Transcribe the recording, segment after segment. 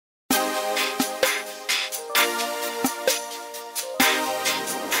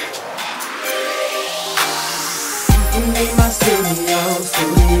can be my studio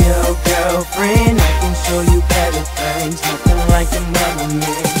girlfriend. I can show you better things, nothing like another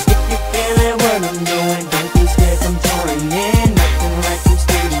man. If you feeling what I'm doing, don't be scared, come join in. Nothing like your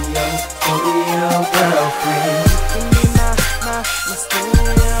studio girlfriend. You can be my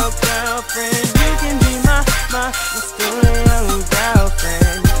studio girlfriend. You can be my studio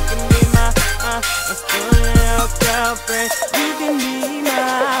girlfriend. You can be my studio girlfriend. You can be my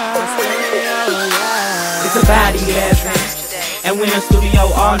studio. It's about 11, and we in the studio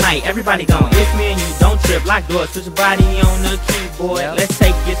all night. Everybody gone, it's me and you, don't trip, lock doors, put your body on the keyboard. Let's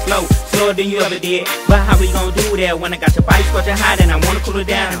take it slower than you ever did. But how we gon' do that when I got your body scorching hot and I wanna cool it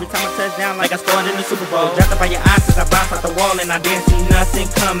down? Every time I touch down like I scored in the Super Bowl. Dropped up by your eyes cause I bounced off the wall and I didn't see nothing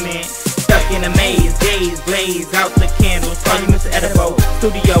coming. Stuck in a maze, days blaze out the candles. Call you Mr. Edible,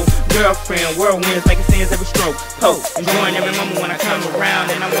 studio girlfriend, whirlwinds making sense every stroke. Poke, enjoying every moment when I come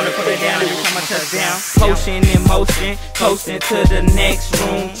around, and I wanna put it down every time I touch down. Potion in motion, coasting to the next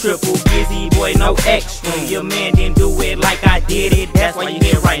room. Triple Gizzy boy, no X room. Your man didn't do it like I did it, that's why you're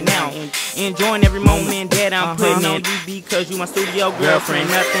here right now. Enjoying every moment that I'm putting on you because you my studio girlfriend,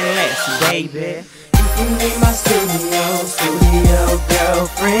 nothing less, baby. You can be my studio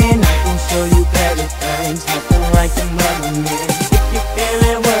girlfriend. I can show you better things, nothing like another man. If you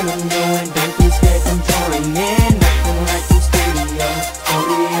feeling what I'm doing, don't be scared, come join in. Nothing like your studio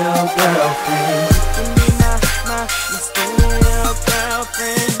girlfriend. You can be my studio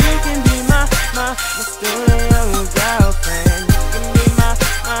girlfriend. You can be my studio girlfriend. You can be my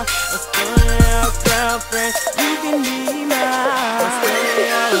studio girlfriend. You can be my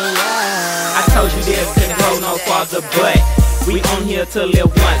studio. I told you this couldn't go no farther, but we on here to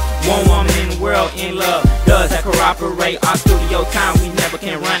live once. One woman in the world in love. Does that corroborate our studio time? We never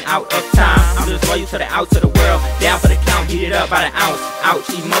can run out of time. I'm just loyal to the out to the world. Down for the count, beat it up by the ounce. Ouch,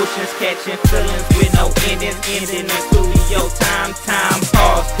 emotions catching feelings with no endings. Ending the studio time,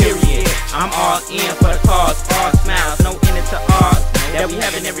 pause, period. I'm all in for the cause, all smiles, no ending to ours. That we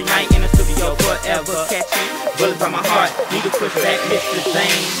having every night in the studio forever. Catching bullets by my heart, need to push back Mr.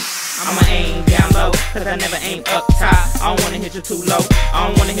 Zane. I'ma aim down low, cause I never aim up top. I don't wanna hit you too low, I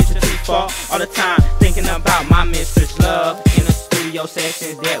don't wanna hit you too far. All the time, thinking about my mistress love. In the studio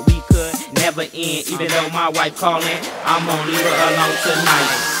sessions that we could never end. Even though my wife calling, I'm gonna leave her alone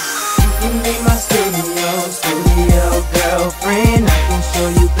tonight. You can be my studio girlfriend. I can show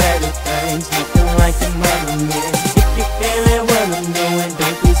you better things, nothing like another man. If you feeling what I'm doing,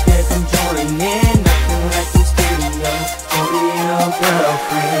 don't be scared, come join in. Nothing like your studio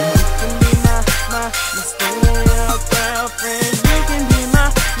girlfriend. My studio girlfriend. You can be my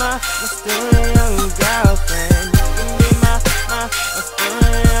studio girlfriend. You can be my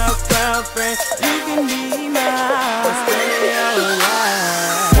studio girlfriend. You can be my studio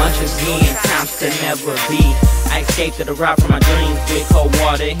wife. Once again, times to never be. I escaped to the rock from my dreams with cold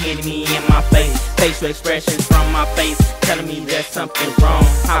water hitting me in my face. Facial expressions from my face telling me there's something wrong.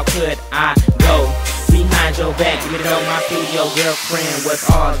 How could I go behind your back? Even though my studio girlfriend was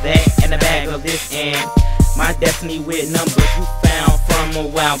all that in the bag of this and my destiny with numbers you found from a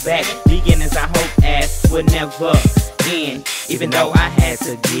while back. Beginnings I hope as would never end. Even though I had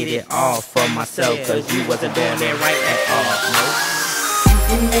to get it all for myself, cause you wasn't there right at all. No.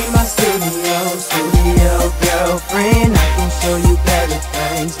 You can be my studio girlfriend. I can show you better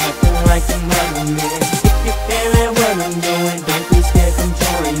things, nothing like another man. If you feeling what I'm doing, don't be scared, come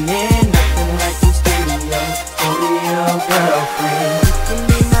join in. Nothing like your studio girlfriend. You can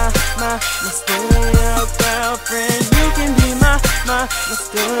be my studio girlfriend. You can be my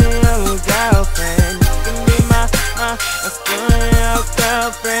studio girlfriend. You can be my studio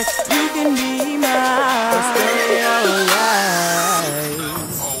girlfriend.